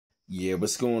Yeah,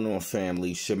 what's going on,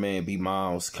 family? It's your man B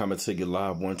Miles coming to you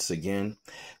live once again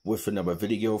with another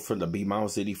video from the B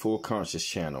Miles 84 Conscious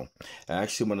channel. I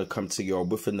actually want to come to y'all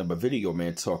with another video,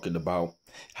 man, talking about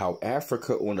how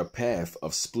Africa on the path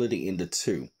of splitting into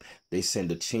two. They send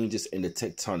the changes in the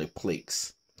tectonic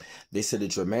plates. They said the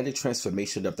dramatic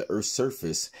transformation of the Earth's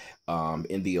surface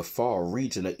in the Afar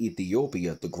region of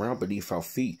Ethiopia, the ground beneath our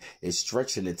feet, is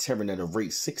stretching and tearing at a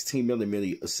rate 16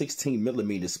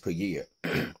 millimeters per year.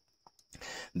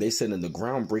 They said in the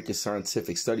groundbreaking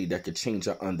scientific study that could change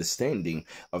our understanding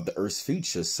of the Earth's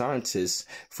future, scientists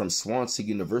from Swansea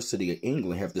University of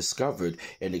England have discovered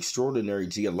an extraordinary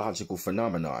geological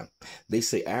phenomenon. They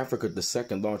say Africa, the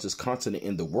second largest continent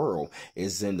in the world,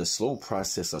 is in the slow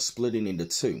process of splitting into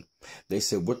two. They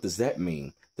said, what does that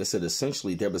mean? They said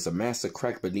essentially there was a massive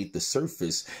crack beneath the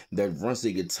surface that runs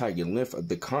the entire length of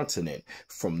the continent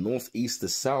from northeast to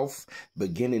south,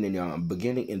 beginning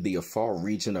in the Afar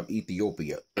region of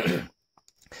Ethiopia.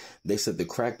 They said the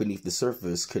crack beneath the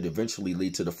surface could eventually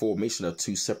lead to the formation of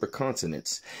two separate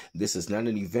continents. This is not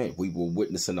an event we will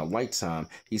witness in a lifetime.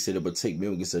 He said it would take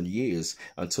millions of years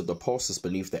until the pulses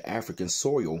beneath the African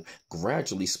soil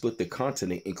gradually split the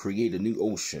continent and create a new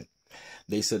ocean.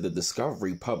 They said the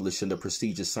discovery, published in the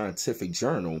prestigious scientific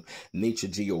journal Nature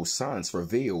Geoscience,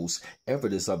 reveals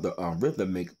evidence of the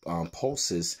rhythmic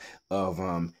pulses of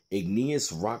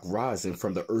igneous rock rising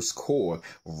from the Earth's core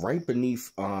right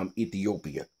beneath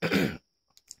Ethiopia.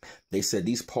 They said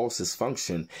these pulses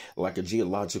function like a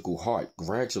geological heart,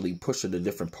 gradually pushing the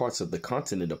different parts of the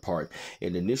continent apart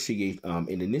and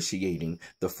initiating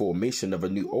the formation of a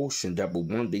new ocean that will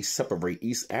one day separate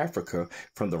East Africa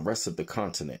from the rest of the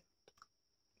continent.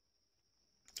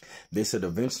 They said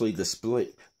eventually the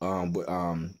split, they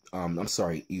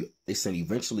said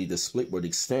eventually the split would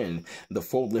extend the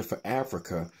full length of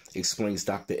Africa, explains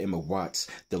Dr. Emma Watts,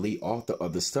 the lead author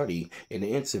of the study, in an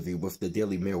interview with the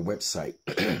Daily Mail website.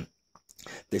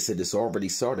 They said it's already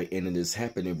started and it is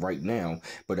happening right now,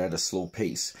 but at a slow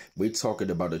pace. We're talking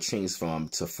about a change from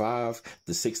 5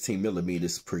 to 16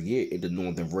 millimeters per year in the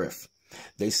Northern Rift.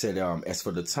 They said, as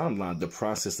for the timeline, the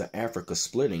process of Africa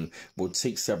splitting will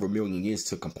take several million years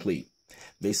to complete.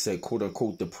 They said, quote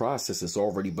unquote, the process has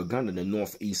already begun in the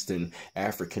northeastern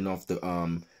African off the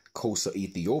coast of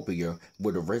Ethiopia,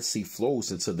 where the Red Sea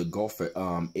flows into the Gulf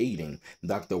of Aden.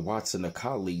 Dr. Watts and her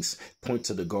colleagues point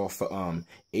to the Gulf of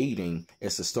Aden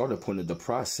as the starting point of the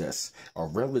process, a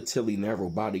relatively narrow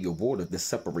body of water that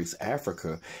separates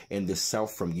Africa in the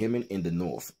south from Yemen in the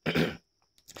north.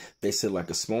 They said like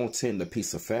a small tin, a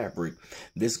piece of fabric,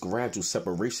 this gradual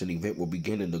separation event will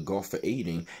begin in the Gulf of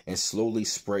Aden and slowly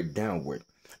spread downward.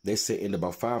 They said in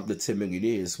about 5 to 10 million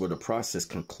years, where the process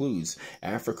concludes,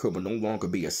 Africa will no longer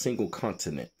be a single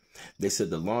continent. They said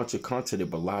the larger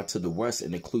continent will lie to the west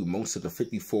and include most of the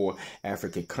 54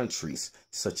 African countries,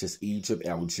 such as Egypt,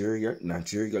 Algeria,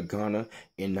 Nigeria, Ghana,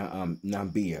 and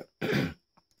Namibia.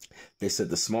 They said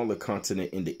the smaller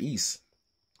continent in the east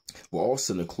will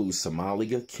also include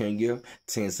Somalia, Kenya,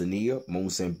 Tanzania,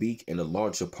 Mozambique, and a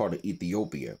larger part of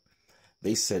Ethiopia.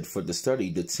 They said for the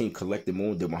study, the team collected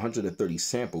more than 130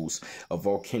 samples of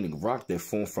volcanic rock that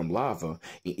formed from lava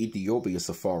in Ethiopia's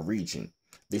Afar region.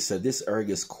 They said this area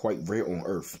is quite rare on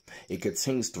Earth. It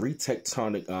contains 3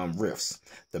 tectonic rifts: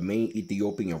 the main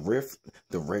Ethiopian rift,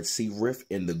 the Red Sea rift,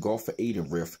 and the Gulf of Aden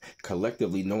rift,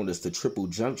 collectively known as the Triple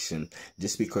Junction,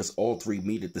 just because all 3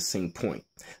 meet at the same point.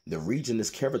 The region is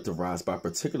characterized by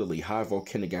particularly high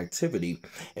volcanic activity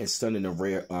and stunning and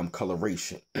rare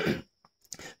coloration.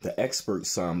 The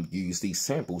experts use these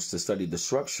samples to study the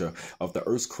structure of the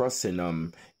Earth's crust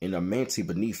and a mantle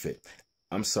beneath it.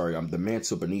 The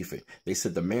mantle beneath it. They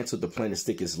said the mantle, the planet's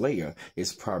thickest layer,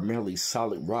 is primarily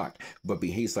solid rock, but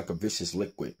behaves like a viscous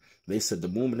liquid. They said the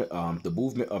movement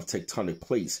of tectonic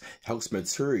plates helps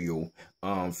material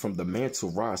from the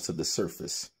mantle rise to the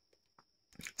surface.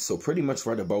 So pretty much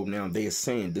right about now, they are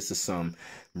saying this is some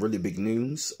really big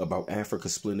news about Africa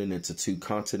splitting into 2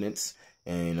 continents.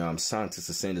 And scientists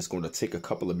are saying it's going to take a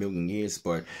couple of million years,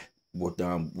 but with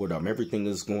everything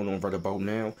that's going on right about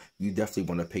now, you definitely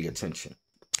want to pay attention.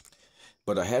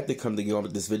 But I had to come to y'all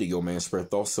with this video, man.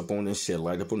 Spread thoughts up on this, shed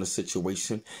light up on the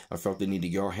situation. I felt the need that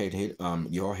y'all had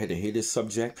to hear this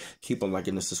subject. Keep on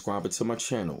liking and subscribing to my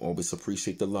channel. Always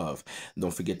appreciate the love.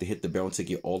 Don't forget to hit the bell to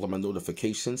get all of my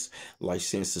notifications. Like,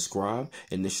 share, and subscribe.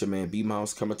 And this your man B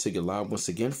Miles coming to you live once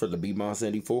again for the B Miles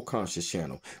 84 Conscious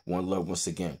channel. One love once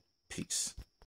again. Peace.